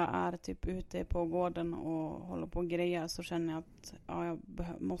mindre när jag är typ ute på gården och håller på och grejer, så känner jag att jag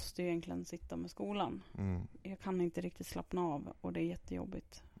måste ju egentligen sitta med skolan. Jag kan inte riktigt slappna av och det är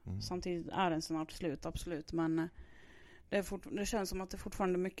jättejobbigt. Samtidigt är den snart slut, absolut, men det känns som att det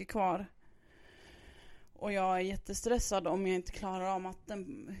fortfarande är mycket kvar. Och jag är jättestressad om jag inte klarar av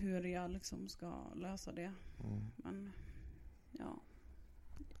matten, hur jag liksom ska lösa det. Men ja,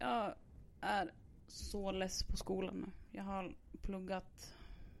 jag är så less på skolan nu. Jag har pluggat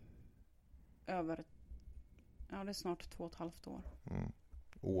över, det är snart 2,5 år.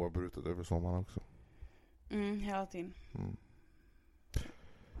 Oavbrutet över sommaren också. Hela tiden.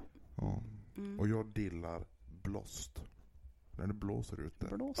 Ja. Och jag dillar blåst. När det blåser ute.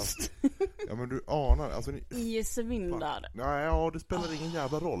 Blåst? Alltså, ja, men du anar. Alltså, isvindar. Ja, det spelar ingen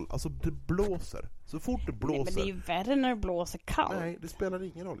jävla roll. Alltså det blåser. Så fort det blåser. Nej, men det är ju värre när det blåser kallt. Nej, det spelar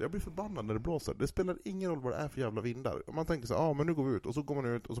ingen roll. Jag blir förbannad när det blåser. Det spelar ingen roll vad det är för jävla vindar. Om man tänker så här, men nu går vi ut. Och så går man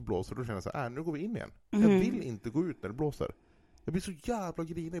ut och så blåser. Då känner jag så här, nu går vi in igen. Jag vill inte gå ut när det blåser. Jag blir så jävla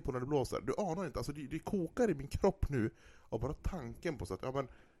grinig på när det blåser. Du anar inte. Alltså det kokar i min kropp nu. Och bara tanken på så att,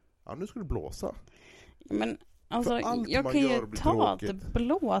 nu ska det blåsa. Men alltså, jag kan ju ta att det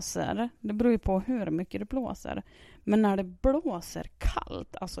blåser. Det beror ju på hur mycket det blåser. Men när det blåser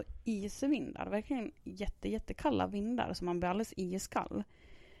kallt, alltså isvindar, verkligen jättekalla vindar som man blir alldeles iskall.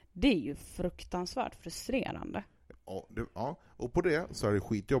 Det är ju fruktansvärt frustrerande. Ja, och på det så är det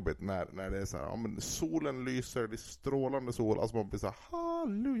skitjobbigt när det är så här, men solen lyser, det är strålande sol, alltså man blir så här,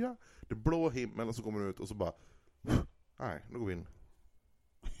 halleluja, det blå himmel, och så kommer man ut och så bara, nej, nu går vi in.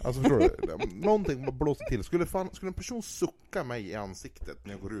 Alltså förstår du? Någonting bara blåser till. Skulle en person sucka mig i ansiktet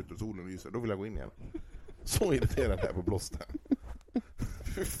när jag går ut och solen lyser, då vill jag gå in igen. Så irriterad är jag på blåsten.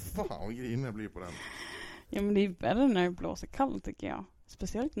 Fy fan vad grinig jag blir på den. Ja, men det är värre när det blåser kallt, tycker jag.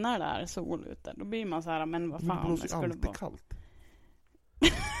 Speciellt när det är sol ute. Då blir man så här, men vad fan. Det blåser ju alltid kallt.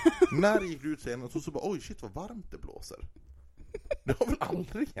 När det gick ut sen och så bara, oj shit vad varmt det blåser. Det har väl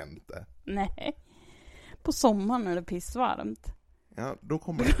aldrig hänt det? Nej. På sommaren är det pissvarmt. Ja, då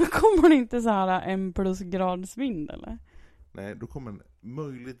kommer det inte så här 1+ grads vind, eller? Nej, då kommer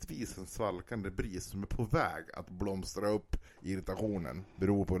möjligtvis en svalkande bris som är på väg att blomstra upp irritationen.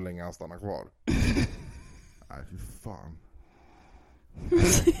 Beror på hur länge han stannar kvar. Nej, fy fan.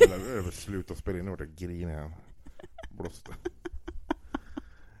 Jag vill sluta spela in och grina blåste.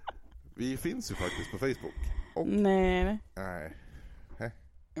 Vi finns ju faktiskt på Facebook. Och Nej.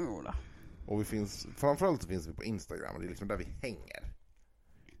 Jo då. Och vi finns, framförallt finns vi på Instagram. Det är liksom där vi hänger,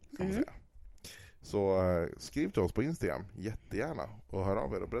 kan man säga. Så skriv till oss på Instagram jättegärna och hör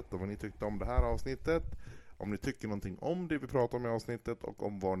av er och berätta vad ni tyckte om det här avsnittet, om ni tycker någonting om det vi pratar om i avsnittet och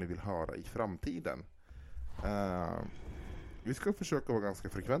om vad ni vill höra i framtiden. Vi ska försöka vara ganska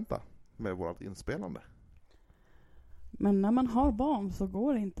frekventa med vårt inspelande. Men när man har barn så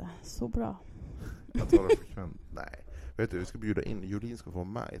går det inte så bra. Att vara frekvent? Nej. Vet du, vi ska bjuda in, Jolin ska få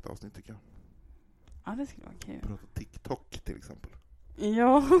med i ett avsnitt, tycker jag. Ja, det skulle vara kul. Prata TikTok till exempel.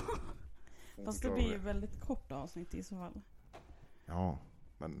 Ja. Fast det blir ju väldigt kort avsnitt i så fall. Ja,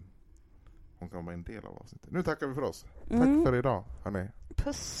 men hon kan vara en del av avsnittet. Nu tackar vi för oss. Tack för idag, hörni.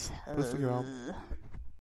 Puss. Puss och kram.